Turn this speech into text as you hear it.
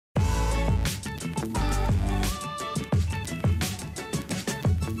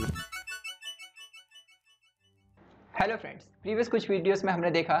Hello friends, previous कुछ videos में हमने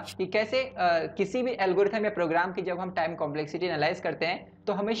देखा कि कैसे किसी भी एल्गोरिथम या प्रोग्राम की जब हम टाइम कॉम्प्लेक्सिटी एनालाइज करते हैं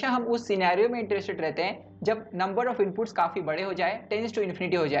तो हमेशा हम उस सिनेरियो में इंटरेस्टेड रहते हैं जब नंबर ऑफ इनपुट्स काफ़ी बड़े हो जाए, टेंड्स टू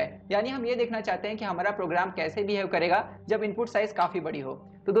इन्फिनिटी हो जाए। यानी हम ये देखना चाहते हैं कि हमारा प्रोग्राम कैसे बिहेव करेगा जब इनपुट साइज काफ़ी बड़ी हो।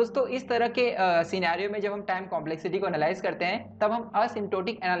 तो दोस्तों, इस तरह के सिनेरियो में जब हम टाइम कॉम्प्लेक्सिटी को एनालाइज करते हैं तब हम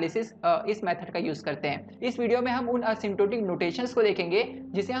असिम्प्टोटिक एनालिसिस इस मेथड का यूज करते हैं। इस वीडियो में हम उन असिम्प्टोटिक नोटेशंस को देखेंगे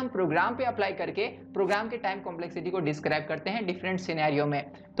जिसे हम प्रोग्राम पे अप्लाई करके प्रोग्राम के टाइम कॉम्प्लेक्सिटी को डिस्क्राइब करते हैं डिफरेंट सिनेरियो में।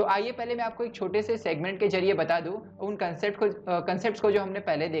 तो आइए पहले मैं आपको एक छोटे से सेगमेंट के जरिए बता दूं उन कंसेप्ट्स को जो हमने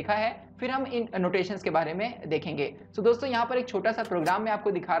पहले देखा है, फिर हम इन नोटेशंस के बारे में देखेंगे। तो दोस्तों, यहाँ पर एक छोटा सा प्रोग्राम मैं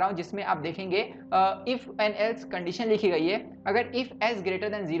आपको दिखा रहा हूँ जिसमें आप देखेंगे इफ एंड एल्स कंडीशन लिखी गई है। अगर इफ एस ग्रेटर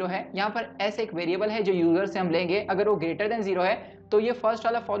देन 0 है, यहाँ पर एस एक वेरिएबल है जो यूजर से हम लेंगे, अगर वो ग्रेटर देन 0 है तो ये फर्स्ट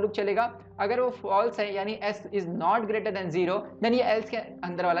वाला फॉर लूप चलेगा। अगर वो फॉल्स है यानी S is not greater than 0, then ये एल्स के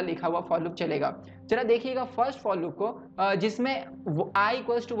अंदर वाला लिखा हुआ फॉर लूप चलेगा। जरा देखिएगा फर्स्ट फॉर लूप को जिसमें i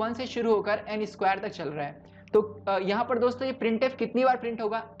इक्वल्स टू 1 से शुरू होकर n स्क्वायर तक चल रहा है। तो यहाँ पर दोस्तों ये प्रिंटफ कितनी बार प्रिंट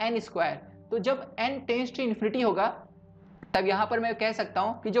होगा? n square. तो जब n टेंड्स टू इन्फिनिटी होगा तब यहाँ पर मैं कह सकता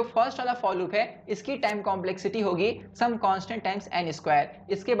हूँ कि जो फर्स्ट वाला फॉर लूप है इसकी टाइम कॉम्प्लेक्सिटी होगी some constant times n square.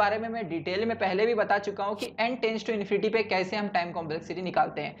 इसके बारे में मैं डिटेल में पहले भी बता चुका हूँ कि n टेंड्स टू इन्फिनिटी पे कैसे हम टाइम कॉम्प्लेक्सिटी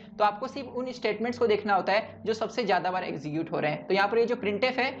निकालते हैं। तो आपको सिर्फ उन स्टेटमेंट्स को देखना होता है जो सबसे ज्यादा बार एग्जीक्यूट हो रहे हैं। तो यहाँ पर ये जो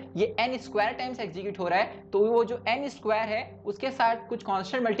प्रिंटफ है ये n स्क्वायर टाइम्स एग्जीक्यूट हो रहा है, तो वो जो n स्क्वायर है उसके साथ कुछ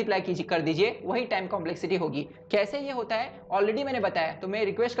कॉन्स्टेंट मल्टीप्लाई कर दीजिए, वही टाइम कॉम्प्लेक्सिटी होगी। कैसे ये होता है ऑलरेडी मैंने बताया, तो मैं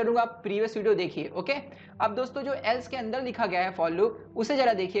रिक्वेस्ट करूंगा आप प्रीवियस वीडियो देखिए। ओके, अब दोस्तों जो एल्स के अंदर लिखा गया है फॉर लूप उसे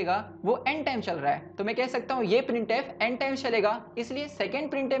जरा देखिएगा, वो n टाइम चल रहा है। तो मैं कह सकता हूं ये प्रिंटफ n टाइम चलेगा, इसलिए सेकंड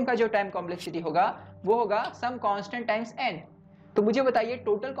प्रिंटफ का जो टाइम कॉम्प्लेक्सिटी होगा वो होगा सम कांस्टेंट टाइम्स n। तो मुझे बताइए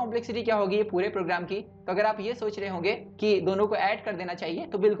टोटल कॉम्प्लेक्सिटी क्या होगी ये पूरे प्रोग्राम की? तो अगर आप ये सोच रहे होंगे कि दोनों को ऐड कर देना चाहिए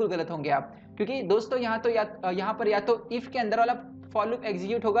तो बिल्कुल गलत होंगे आप, क्योंकि दोस्तों यहाँ पर या तो इफ के अंदर वाला फॉर लूप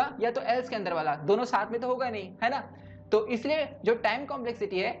एग्जीक्यूट होगा या तो एल्स के अंदर वाला, दोनों साथ में तो होगा नहीं, है ना। तो इसलिए जो टाइम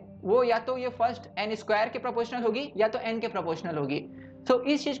कॉम्प्लेक्सिटी है वो या तो ये फर्स्ट n स्क्वायर के प्रोपोर्शनल होगी या तो n के प्रोपोर्शनल होगी। तो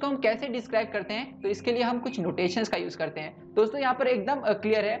इस चीज को हम कैसे डिस्क्राइब करते हैं? तो इसके लिए हम कुछ नोटेशंस का यूज करते हैं। दोस्तों यहाँ पर एकदम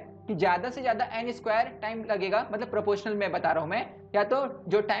क्लियर है कि ज्यादा से ज्यादा n स्क्वायर टाइम लगेगा, मतलब प्रोपोर्शनल में बता रहा हूं मैं, या तो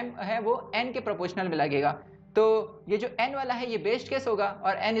जो टाइम है वो n के प्रोपोर्शनल में लगेगा। तो ये जो n वाला है ये बेस्ट केस होगा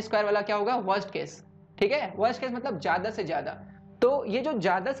और n स्क्वायर वाला क्या होगा? Worst case. ठीक है, वर्स्ट केस मतलब ज्यादा से ज्यादा। तो ये जो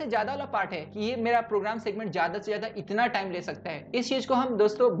ज्यादा से ज्यादा वाला पार्ट है कि ये मेरा प्रोग्राम सेगमेंट ज्यादा से ज्यादा इतना टाइम ले सकता है, इस चीज को हम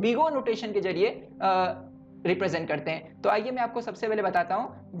दोस्तों बिगो नोटेशन के जरिए रिप्रेजेंट करते हैं। तो आइए मैं आपको सबसे पहले बताता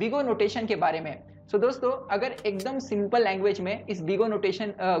हूं बिगो नोटेशन के बारे में। सो दोस्तों, अगर एकदम सिंपल लैंग्वेज में इस बिगो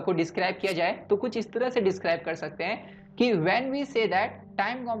नोटेशन को डिस्क्राइब किया जाए तो कुछ इस तरह से डिस्क्राइब कर सकते हैं कि when we say that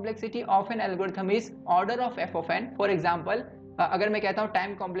time complexity of an algorithm is order of f of n। For example, अगर मैं कहता हूं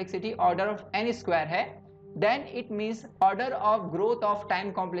time complexity order of n square है, then it means order of growth of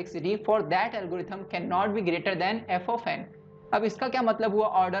time complexity for that algorithm cannot be greater than f of n। अब इसका क्या मतलब हुआ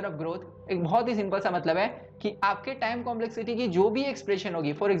ऑर्डर ऑफ ग्रोथ? एक बहुत ही सिंपल सा मतलब है कि आपके टाइम कॉम्प्लेक्सिटी की जो भी एक्सप्रेशन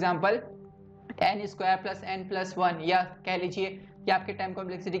होगी, for example n square plus n plus 1, या कह लीजिए कि आपके टाइम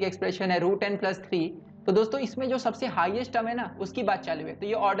कॉम्प्लेक्सिटी की एक्सप्रेशन है रूट n प्लस 3। तो दोस्तों इसमें जो सबसे हाईएस्ट टर्म है ना उसकी बात चालू है। तो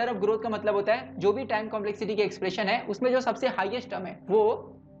ये ऑर्डर ऑफ ग्रोथ का मतलब होता है जो भी टाइम कॉम्प्लेक्सिटी की एक्सप्रेशन है उसमें जो सबसे हाईएस्ट टर्म है वो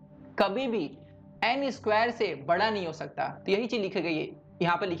कभी भी n स्क्वायर से बड़ा नहीं हो सकता। तो यही चीज लिखी गई है,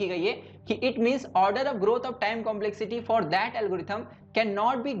 यहाँ पर लिखी गई है कि it means order of growth of time complexity for that algorithm can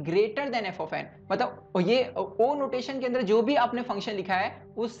not be greater than f of n। मतलब ये ओ नोटेशन के अंदर जो भी आपने फंक्शन लिखा है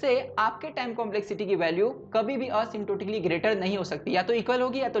उससे आपके टाइम कॉम्प्लेक्सिटी की वैल्यू कभी भी असिम्प्टोटिकली ग्रेटर नहीं हो सकती, या तो इक्वल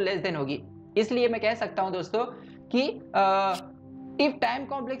होगी या तो लेस देन होगी। इसलिए मैं कह सकता हूं दोस्तों कि if time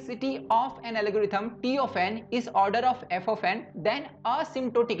complexity of an algorithm t of n is order of f of n, then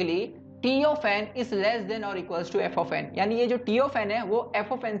asymptotically t of n is less than or equals to f of n। यानी ये जो t of n है वो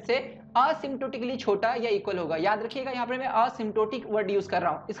f of n से asymptotically छोटा या equal होगा। याद रखिएगा यहाँ पर मैं asymptotic वर्ड यूज कर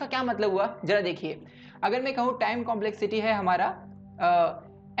रहा हूँ। इसका क्या मतलब हुआ जरा देखिए। अगर मैं कहूँ टाइम कॉम्प्लेक्सिटी है हमारा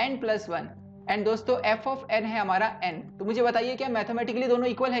n प्लस 1 एंड दोस्तों f ऑफ n है हमारा n, तो मुझे बताइए क्या मैथमेटिकली दोनों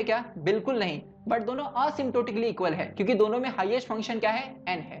इक्वल है क्या? बिल्कुल नहीं, बट दोनों असिम्प्टोटिकली इक्वल है क्योंकि दोनों में हाईएस्ट फंक्शन क्या है?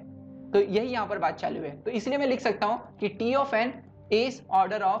 n है। तो यही यहाँ पर बात चालू है। तो इसलिए मैं लिख सकता हूँ कि t of n is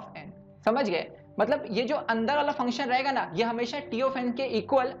order of n। समझ गए? मतलब ये जो अंदर वाला फंक्शन रहेगा ना ये हमेशा t ऑफ n के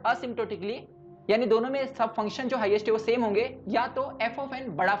इक्वल असिम्प्टोटिकली, यानी दोनों में सब फंक्शन जो हाईएस्ट है वो सेम होंगे, या तो f ऑफ n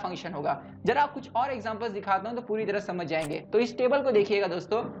बड़ा फंक्शन होगा। जरा कुछ और एग्जांपल्स दिखाता हूं तो पूरी तरह समझ जाएंगे। तो इस टेबल को देखिएगा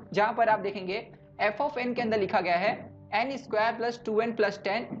दोस्तों, जहां पर आप देखेंगे f ऑफ n के अंदर लिखा गया है n square plus 2n plus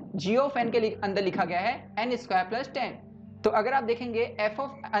 10, g of n के अंदर लिखा गया है n स्क्वायर प्लस 10। तो अगर आप देखेंगे एफ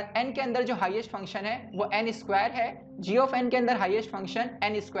ऑफ एन के अंदर जो हाईएस्ट फंक्शन है वो एन स्क्वायर है, जी ऑफ एन के अंदर हाईएस्ट फंक्शन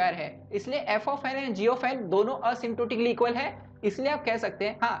एन स्क्वायर है, इसलिए F of N and ji of N दोनों असिम्प्टोटिकली इक्वल है। इसलिए आप कह सकते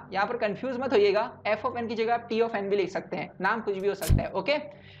हैं, हाँ यहाँ पर कंफ्यूज मत होइएगा, एफ ऑफ एन की जगह आप टी ऑफ एन भी लिख सकते हैं, नाम कुछ भी हो सकता है। ओके,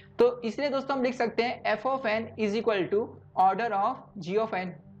 तो इसलिए दोस्तों हम लिख सकते हैं F of N is equal to order of ji of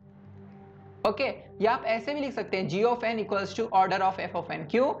N. Okay, या आप ऐसे भी लिख सकते हैं जी of N equals to order of F of N.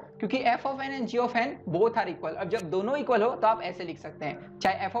 क्यों? क्योंकि F of N and ji of N both are equal. अब जब दोनों इक्वल हो तो आप ऐसे लिख सकते हैं,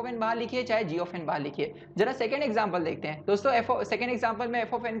 चाहे एफ ऑफ एन बाहर लिखिए चाहे जी ऑफ एन बाहर लिखिए। जरा सेकंड एग्जांपल देखते हैं दोस्तों। सेकंड एग्जांपल में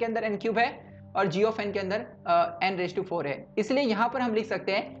एफ ऑफ एन के अंदर एन क्यूब है और जी ऑफ एन के अंदर एन रेज टू 4 है, इसलिए यहां पर हम लिख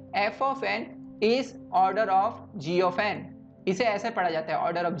सकते हैं F of N is order of ji of N. इसे ऐसे पढ़ा जाता है,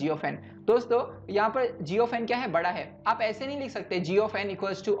 order of ji of N. दोस्तों यहाँ पर जी ऑफ एन क्या है? बड़ा है। आप ऐसे नहीं लिख सकते जी of N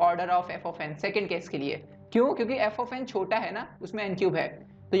equals to order of F of N second case के लिए। क्यों? क्योंकि एफ ऑफ एन छोटा है ना, उसमें एन क्यूब है।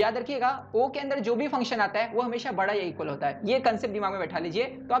 तो याद रखिएगा ओ के अंदर जो भी फंक्शन आता है वो हमेशा बड़ा या इक्वल होता है। ये कंसेप्ट दिमाग में बैठा लीजिए,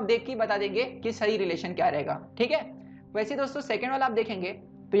 तो आप देख के बता देंगे कि सही रिलेशन क्या रहेगा। ठीक है, वैसे दोस्तों सेकेंड वाला आप देखेंगे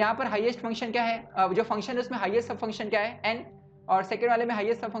तो यहाँ पर हाईएस्ट फंक्शन क्या है, जो फंक्शन है उसमें हाईएस्ट सब फंक्शन क्या है? एन, और सेकंड वाले में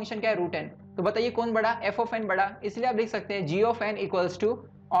हाईएस्ट सब फंक्शन क्या है? Root N. तो बताइए कौन बड़ा? एफ ऑफ एन बड़ा, इसलिए आप लिख सकते हैं जी of N equals to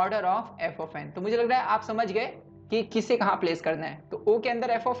order of F of N. तो मुझे लग रहा है आप समझ गए कि किसे कहाँ प्लेस करना है। तो ओ के अंदर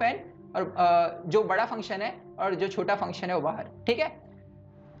एफ ऑफ एन और जो बड़ा फंक्शन है और जो छोटा फंक्शन है वो बाहर। ठीक है,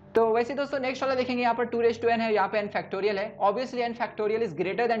 तो वैसे दोस्तों नेक्स्ट वाला देखेंगे, यहाँ पर 2 रेज टू एन है, यहाँ पे एन फैक्टोरियल है। Obviously N factorial is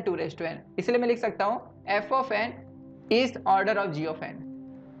greater than 2 raise to N, इसलिए मैं लिख सकता हूँ F of N is order of ji of N.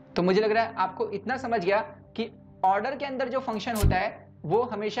 तो मुझे लग रहा है आपको इतना समझ गया कि ऑर्डर के अंदर जो फंक्शन होता है वो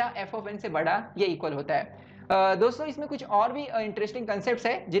हमेशा एफ ऑफ एन से बड़ा या इक्वल होता है। दोस्तों इसमें कुछ और भी इंटरेस्टिंग कंसेप्ट्स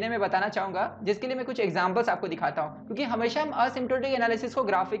है जिन्हें मैं बताना चाहूंगा, जिसके लिए मैं कुछ एग्जांपल्स आपको दिखाता हूं, क्योंकि हमेशा हम असिम्प्टोटिक एनालिसिस को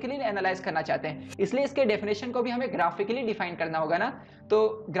ग्राफिकली एनालाइज करना चाहते हैं, इसलिए इसके डेफिनेशन को भी हमें ग्राफिकली डिफाइन करना होगा ना।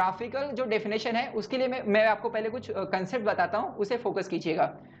 तो ग्राफिकल जो डेफिनेशन है उसके लिए मैं आपको पहले कुछ कंसेप्ट बताता हूँ, उसे फोकस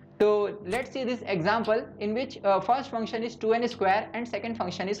कीजिएगा। तो let's see this example in which first function is 2n square and second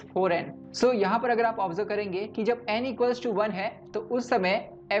function is 4n. So यहाँ पर अगर आप ऑब्जर्व करेंगे कि जब n equals to 1 है तो उस समय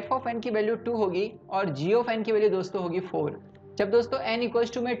f of n की वैल्यू 2 होगी और g of n की वैल्यू दोस्तों होगी 4। जब दोस्तों n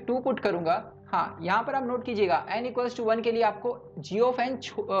equals to मैं 2 पुट करूंगा, हाँ यहाँ पर आप नोट कीजिएगा n equals to 1 के लिए आपको g of n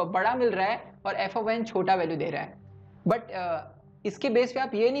बड़ा मिल रहा है और f of n छोटा वैल्यू दे रहा है। बट इसके बेस पे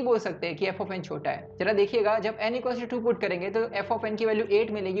आप ये नहीं बोल सकते कि f ऑफ n छोटा है। जरा देखिएगा, जब n इक्वल टू 2 पुट करेंगे तो f ऑफ n की वैल्यू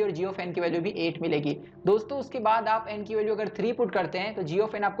 8 मिलेगी और g ऑफ n की वैल्यू भी 8 मिलेगी। दोस्तों उसके बाद आप n की वैल्यू अगर 3 पुट करते हैं तो g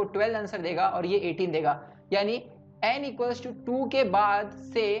ऑफ n आपको 12 आंसर देगा और ये 18 देगा। यानी n इक्वल टू 2 के बाद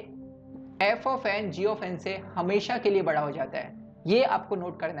से f of n g of n से हमेशा के लिए बड़ा हो जाता है। ये आपको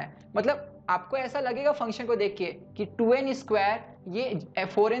नोट करना है। मतलब आपको ऐसा लगेगा फंक्शन को देख के कि 2n स्क्वायर ये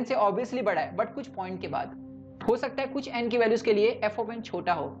 4n से ऑब्वियसली बड़ा है, बट कुछ पॉइंट के बाद हो सकता है कुछ n की वैल्यूज के लिए f ऑफ n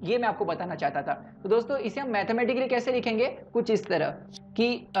छोटा हो। ये मैं आपको बताना चाहता था। तो दोस्तों इसे हम मैथमेटिकली कैसे लिखेंगे? कुछ इस तरह कि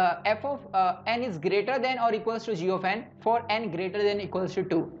f of n is greater than और equals to g of n for n greater than equals to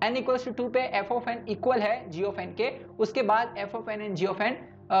 2। n equals to 2 पे f ऑफ n इक्वल है g ऑफ n के, उसके बाद f of n and g of n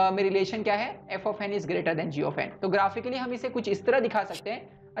में relation क्या है? f of n is greater than g of n। तो graphically हम इसे कुछ इस तरह दिखा सकते हैं।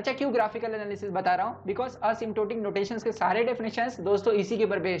 अच्छा, क्यों ग्राफिकल एनालिसिस बता रहा हूँ? बिकॉज असिम्प्टोटिक नोटेशंस के सारे डेफिनेशंस दोस्तों इसी के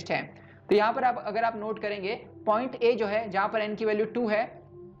ऊपर बेस्ड हैं। तो यहाँ पर अगर आप नोट करेंगे पॉइंट ए जो है जहाँ पर n की वैल्यू 2 है,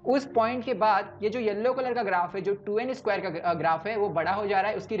 उस पॉइंट के बाद ये जो येलो कलर का ग्राफ है, जो 2n स्क्वायर का ग्राफ है, वो बड़ा हो जा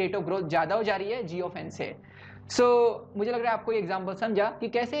रहा है, उसकी रेट ऑफ ग्रोथ ज्यादा हो जा रही है g ऑफ n से। मुझे लग रहा है आपको ये एग्जांपल समझा कि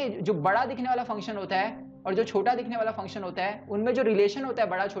कैसे जो बड़ा दिखने वाला फंक्शन होता है और जो छोटा दिखने वाला फंक्शन होता है उनमें जो रिलेशन होता है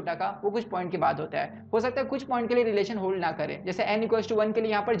बड़ा छोटा का वो कुछ पॉइंट के बाद होता है। हो सकता है कुछ पॉइंट के लिए रिलेशन होल्ड ना करे, जैसे n इक्वल्स टू 1 के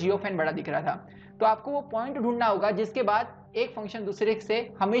लिए यहाँ पर g ऑफ n बड़ा दिख रहा था। तो आपको वो पॉइंट ढूंढना होगा जिसके बाद एक फंक्शन दूसरे से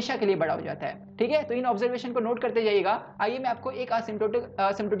हमेशा के लिए बड़ा हो जाता है। ठीक है, तो इन ऑब्जर्वेशन को नोट करते जाइएगा। आइए मैं आपको एक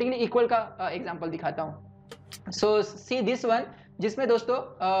असिम्प्टोटिकली इक्वल का एग्जांपल दिखाता हूँ। सो सी दिस वन, जिसमें दोस्तों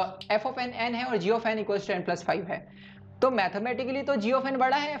f ऑफ n n है और g of n equals to n plus 5 है। तो मैथमेटिकली तो g ऑफ n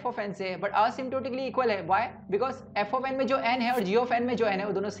बड़ा है f ऑफ n से, बट असिम्प्टोटिकली इक्वल है। Why? Because f of n में जो n है और g ऑफ n में जो n है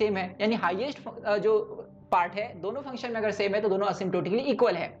वो दोनों सेम है, यानी हाईएस्ट जो पार्ट है दोनों फंक्शन में अगर सेम है तो दोनों असिम्प्टोटिकली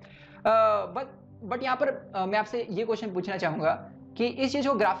इक्वल है। बट यहाँ पर मैं आपसे ये क्वेश्चन पूछना चाहूंगा कि इस चीज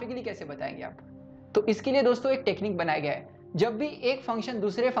को ग्राफिकली कैसे बताएंगे आप? तो इसके लिए दोस्तों एक टेक्निक बनाया गया है। जब भी एक फंक्शन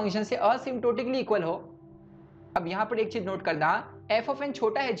दूसरे फंक्शन से असिम्प्टोटिकली इक्वल हो, अब यहाँ पर एक चीज नोट करना, f ऑफ n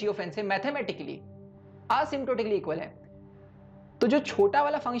छोटा है g ऑफ n से, मैथमेटिकली असिम्प्टोटिकली इक्वल है। तो जो छोटा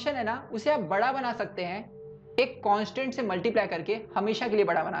वाला फंक्शन है ना उसे आप बड़ा बना सकते हैं, एक कांस्टेंट से मल्टीप्लाई करके हमेशा के लिए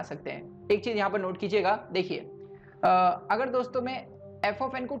बड़ा बना सकते हैं। एक चीज यहाँ पर नोट कीजिएगा, देखिए अगर दोस्तों मैं f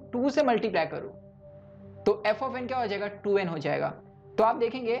ऑफ n को 2 से मल्टीप्लाई करूं तो f ऑफ n क्या हो जाएगा? 2n हो जाएगा। तो आप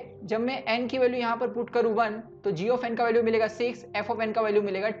देखेंगे जब मैं n की वैल्यू यहाँ पर पुट करूं 1 तो g ऑफ n का वैल्यू मिलेगा 6, f ऑफ n का वैल्यू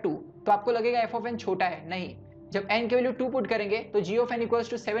मिलेगा 2। तो आपको लगेगा f ऑफ n छोटा है, नहीं, जब n की वैल्यू 2 पुट करेंगे तो g of n equals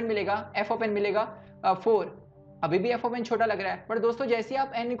to 7 मिलेगा, f ऑफ n मिलेगा 4। अभी भी f ऑफ n छोटा लग रहा है, पर दोस्तों जैसे ही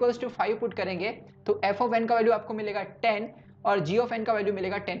आप n इक्वल्स टू 5 पुट करेंगे तो f ऑफ n का वैल्यू आपको मिलेगा 10 और g ऑफ n का वैल्यू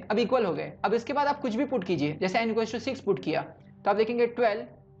मिलेगा 10। अब इक्वल हो गए। अब इसके बाद आप कुछ भी पुट कीजिए, जैसे n इक्वल्स टू 6 पुट किया तो आप देखेंगे 12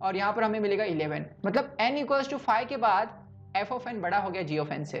 और यहाँ पर हमें मिलेगा 11। मतलब n इक्वल्स टू 5 के बाद f ऑफ n बड़ा हो गया g ऑफ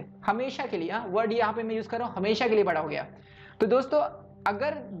n से, हमेशा के लिए। वर्ड यहाँ पे मैं यूज कर रहा हूँ, हमेशा के लिए बड़ा हो गया। तो दोस्तों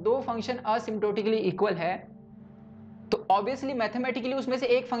अगर दो फंक्शन असिम्प्टोटिकली इक्वल है तो ऑब्वियसली मैथमेटिकली उसमें से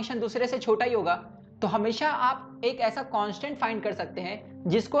एक फंक्शन दूसरे से छोटा ही होगा। तो हमेशा आप एक ऐसा कांस्टेंट फाइंड कर सकते हैं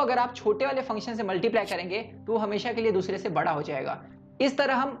जिसको अगर आप छोटे वाले फंक्शन से मल्टीप्लाई करेंगे तो वो हमेशा के लिए दूसरे से बड़ा हो जाएगा। इस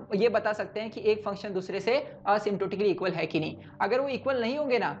तरह हम ये बता सकते हैं कि एक फंक्शन दूसरे से असिम्प्टोटिकली इक्वल है कि नहीं। अगर वो इक्वल नहीं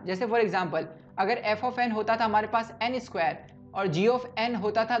होंगे ना, जैसे फॉर एग्जांपल अगर f ऑफ n होता था हमारे पास n स्क्वायर और g ऑफ n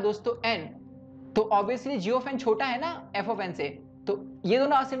होता था दोस्तों n, तो ऑब्वियसली g ऑफ n छोटा है ना f ऑफ n से, तो ये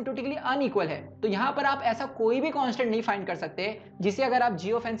दोनों असिम्प्टोटिकली अनइक्वल है। तो यहाँ पर आप ऐसा कोई भी कांस्टेंट नहीं फाइंड कर सकते जिसे अगर आप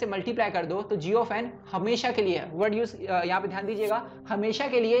g ऑफ n से मल्टीप्लाई कर दो तो g ऑफ n हमेशा के लिए, वर्ड यूज यहाँ पे ध्यान दीजिएगा, हमेशा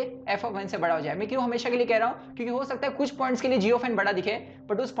के लिए f ऑफ n से बड़ा हो जाए। मैं क्यों हमेशा के लिए कह रहा हूँ, क्योंकि हो सकता है कुछ पॉइंट्स के लिए g ऑफ n बड़ा दिखे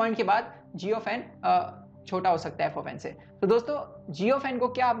बट उस पॉइंट के बाद g ऑफ n छोटा हो सकता है f ऑफ n से। तो दोस्तों g ऑफ n को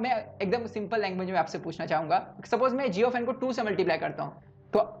क्या मैं एकदम सिंपल लैंग्वेज में आपसे पूछना चाहूंगा। सपोज मैं g ऑफ n को 2 से मल्टीप्लाई करता हूँ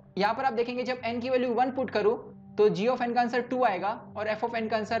तो यहाँ पर आप देखेंगे जब n की वैल्यू 1 पुट करूँ तो g ऑफ n का आंसर 2 आएगा और f ऑफ n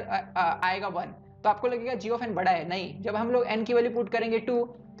का आंसर आएगा 1। तो आपको लगेगा g ऑफ n बड़ा है, नहीं। जब हम लोग n की वैल्यू पुट करेंगे 2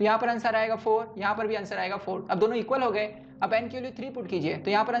 तो यहाँ पर आंसर आएगा 4, यहाँ पर भी आंसर आएगा 4। अब दोनों इक्वल हो गए। अब n की वैल्यू 3 पुट कीजिए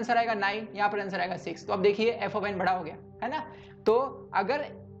तो यहाँ पर आंसर आएगा 9, यहाँ पर आंसर आएगा 6। तो अब देखिए f ऑफ n बड़ा हो गया है ना। तो अगर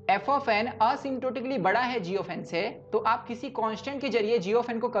f ऑफ n असिम्प्टोटिकली बड़ा है g ऑफ n से तो आप किसी कांस्टेंट के जरिए g ऑफ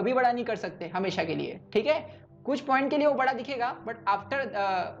n को कभी बड़ा नहीं कर सकते हमेशा के लिए, ठीक है। कुछ पॉइंट के लिए वो बड़ा दिखेगा बट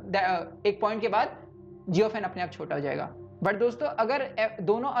आफ्टर एक पॉइंट के बाद g ऑफ n अपने आप छोटा हो जाएगा। बट दोस्तों अगर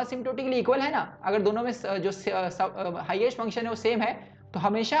दोनों असिम्प्टोटिकली इक्वल है ना, अगर दोनों में जो हाईएस्ट फंक्शन है वो सेम है तो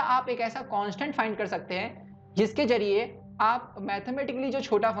हमेशा आप एक ऐसा कांस्टेंट फाइंड कर सकते हैं जिसके जरिए आप मैथमेटिकली जो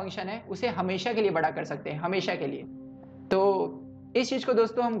छोटा फंक्शन है उसे हमेशा के लिए बड़ा कर सकते हैं, हमेशा के लिए। तो इस चीज को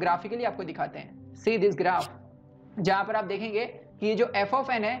दोस्तों हम ग्राफिकली आपको दिखाते हैं। सी दिस ग्राफ, जहां पर आप देखेंगे कि ये जो f ऑफ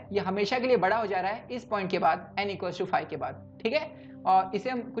n है ये हमेशा के लिए बड़ा हो जा रहा है इस पॉइंट के बाद n इक्वल्स टू 5 के बाद, ठीक है। और इसे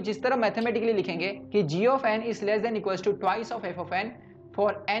हम कुछ इस तरह मैथमेटिकली लिखेंगे कि g of n is less than equals to twice of f of n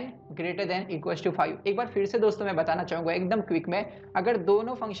for n greater than equals to 5। एक बार फिर से दोस्तों मैं बताना चाहूंगा एकदम क्विक में, अगर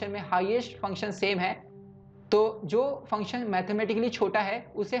दोनों फंक्शन में हाईएस्ट फंक्शन सेम है तो जो फंक्शन मैथमेटिकली छोटा है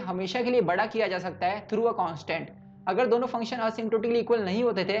उसे हमेशा के लिए बड़ा किया जा सकता है थ्रू अ कांस्टेंट। अगर दोनों फंक्शन असिम्प्टोटिकली इक्वल नहीं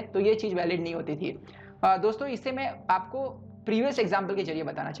होते थे तो ये चीज वैलिड नहीं होती थी। दोस्तों इससे मैं आपको प्रीवियस एग्जांपल के जरिए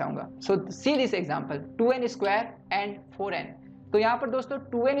बताना चाहूंगा। सो see this example 2n square and 4n। तो यहाँ पर दोस्तों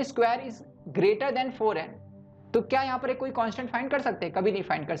 2n square is greater than 4n। तो क्या यहाँ पर एक कोई कांस्टेंट फाइंड कर सकते हैं? कभी नहीं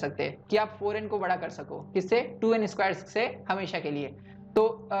फाइंड कर सकते कि आप 4n को बड़ा कर सको, किससे? 2n स्क्वायर से हमेशा के लिए।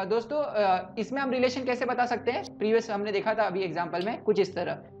 तो दोस्तों इसमें हम रिलेशन कैसे बता सकते हैं? प्रीवियस हमने देखा था अभी एग्जांपल में कुछ इस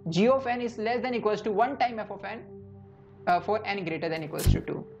तरह, g of n is less than equals to 1 time f of n for n greater than equals to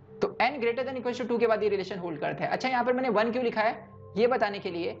 2। तो n greater than equals to 2 के बाद ये रिलेशन होल्ड करता है। अच्छा यहाँ पर मैंने 1 क्यों लिखा है? ये बताने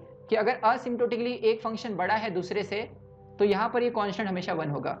के लिए कि अगर असिम्प्टोटिकली एक फंक्शन बड़ा है दूसरे से तो यहाँ पर ये कांस्टेंट हमेशा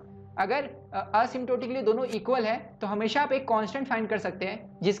 1 होगा। अगर असिम्प्टोटिकली दोनों इक्वल है तो हमेशा आप एक कांस्टेंट फाइंड कर सकते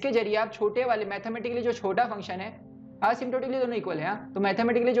हैं जिसके जरिए आप छोटे वाले मैथमेटिकली जो छोटा फंक्शन है, असिम्प्टोटिकली दोनों इक्वल है तो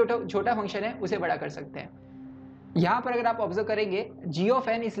मैथमेटिकली जो छोटा फंक्शन है उसे बड़ा कर सकते हैं। यहाँ पर अगर आप ऑब्जर्व करेंगे g of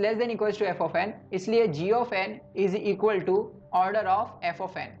n is less than equals to f of n, इसलिए g of n is equal to order of f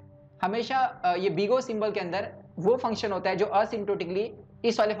of n। हमेशा ये बिगो सिंबल के अंदर वो फंक्शन होता है जो असिम्प्टोटिकली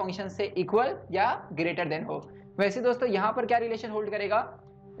इस वाले फंक्शन से इक्वल या ग्रेटर देन हो। वैसे दोस्तों यहाँ पर क्या रिलेशन होल्ड करेगा?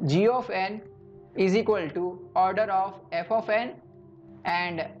 g of n is equal to order of f of n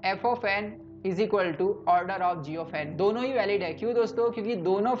and f of n is equal to order of g of n। दोनों ही वैलिड है। क्यों दोस्तों? क्योंकि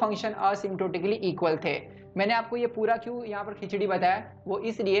दोनों फंक्शन असिम्प्टोटिकली इक्वल थे। मैंने आपको ये पूरा क्यों यहाँ पर खिचड़ी बताया, वो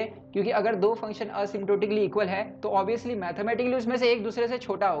इसलिए क्योंकि अगर दो फंक्शन असिम्प्टोटिकली इक्वल है तो ऑब्वियसली मैथमेटिकली उसमें से एक दूसरे से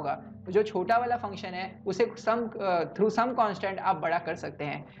छोटा होगा। जो छोटा वाला फंक्शन है उसे थ्रू सम कांस्टेंट आप बड़ा कर सकते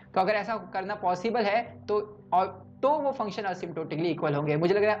हैं। तो अगर ऐसा करना पॉसिबल है तो वो फंक्शन असिम्प्टोटिकली इक्वल होंगे।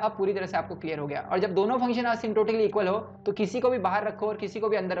 मुझे लग रहा है अब पूरी तरह से आपको क्लियर हो गया। और जब दोनों फंक्शन असिम्प्टोटिकली इक्वल हो तो किसी को भी बाहर रखो और किसी को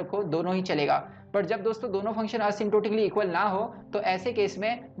भी अंदर रखो, दोनों ही चलेगा। पर जब दोस्तों दोनों फंक्शन असिम्प्टोटिकली इक्वल ना हो तो ऐसे केस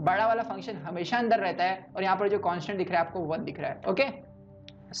में बड़ा वाला फंक्शन हमेशा अंदर रहता है और यहाँ पर जो कांस्टेंट दिख रहा है आपको 1 दिख रहा है। ओके,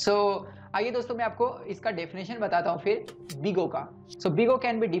 सो आइए दोस्तों मैं आपको इसका डेफिनेशन बताता हूँ फिर बिगो का। सो बिगो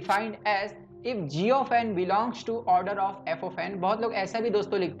can be defined as if g of n belongs to order of f of n। बहुत लोग ऐसा भी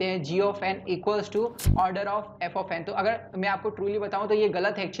दोस्तों लिखते हैं g of n equals to order of f of n। तो अगर मैं आपको ट्रूली बताऊं तो ये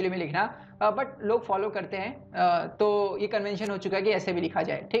गलत है एक्चुअली में लिखना, बट लोग फॉलो करते हैं तो ये कन्वेंशन हो चुका है कि ऐसे भी लिखा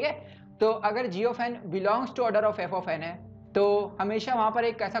जाए, ठीक है। तो अगर g of n belongs to order of f of n है तो हमेशा वहाँ पर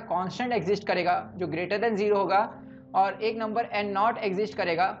एक ऐसा कांस्टेंट एग्जिस्ट करेगा जो ग्रेटर देन 0 होगा, और एक नंबर n नॉट एग्जिस्ट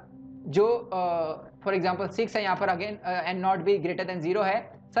करेगा जो फॉर एग्जांपल 6 है, यहाँ पर अगेन n नॉट भी ग्रेटर देन 0 है,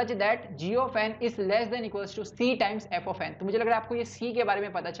 such that g of n is less than equals to c times f of n। तो मुझे लग रहा है आपको ये c के बारे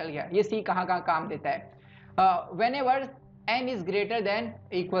में पता चल गया, ये c कहाँ कहाँ काम देता है। Whenever n is greater than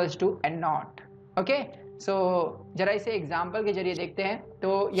equals to n not. Okay, सो जरा इसे एग्जाम्पल के जरिए देखते हैं।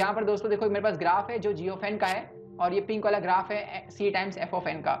 तो यहाँ पर दोस्तों देखो मेरे पास ग्राफ है जो g ऑफ n का है, और ये पिंक वाला ग्राफ है c times f of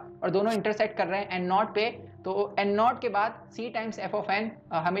n का, और दोनों इंटरसेक्ट कर रहे हैं n नॉट पे। तो n नॉट के बाद c times f of n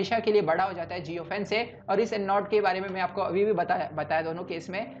हमेशा के लिए बड़ा हो जाता है g ऑफ n से। और इस n नॉट के बारे में मैं आपको अभी भी बताया दोनों केस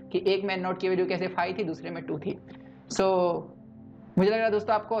में कि एक में n नॉट की वैल्यू कैसे 5 थी, दूसरे में 2 थी। सो मुझे लग रहा है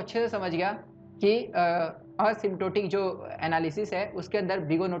दोस्तों आपको अच्छे से समझ गया कि असिम्प्टोटिक जो एनालिसिस है उसके अंदर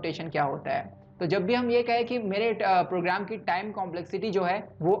बिगो नोटेशन क्या होता है। तो जब भी हम ये कहें कि मेरे प्रोग्राम की टाइम कॉम्प्लेक्सिटी जो है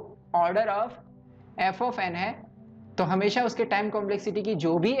वो order of f of n है, तो हमेशा उसके टाइम कॉम्प्लेक्सिटी की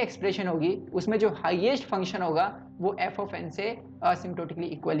जो भी एक्सप्रेशन होगी उसमें जो हाईएस्ट फंक्शन होगा वो f ऑफ n से असिम्प्टोटिकली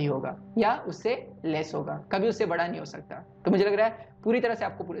इक्वल ही होगा या उससे लेस होगा, कभी उससे बड़ा नहीं हो सकता। तो मुझे लग रहा है पूरी तरह से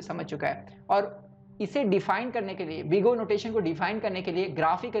आपको पूरे समझ चुका है। और इसे डिफाइन करने के लिए, बिगो नोटेशन को डिफाइन करने के लिए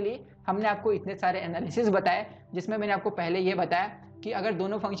ग्राफिकली हमने आपको इतने सारे एनालिसिस बताए, जिसमें मैंने आपको पहले ये बताया कि अगर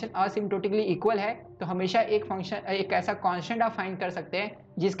दोनों फंक्शन असिम्प्टोटिकली इक्वल है तो हमेशा एक फंक्शन, एक ऐसा कांस्टेंट आप फाइंड कर सकते हैं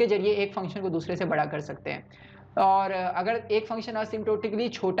जिसके जरिए एक फंक्शन को दूसरे से बड़ा कर सकते हैं। और अगर एक फंक्शन असिम्प्टोटिकली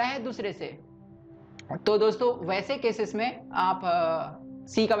छोटा है दूसरे से, तो दोस्तों वैसे केसेस में आप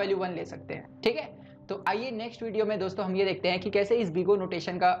c का वैल्यू 1 ले सकते हैं। ठीक है, तो आइए नेक्स्ट वीडियो में दोस्तों हम ये देखते हैं कि कैसे इस बिगो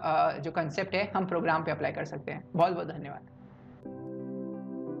नोटेशन का जो कंसेप्ट है हम प्रोग्राम पे अप्लाई कर सकते हैं। बहुत बहुत धन्यवाद।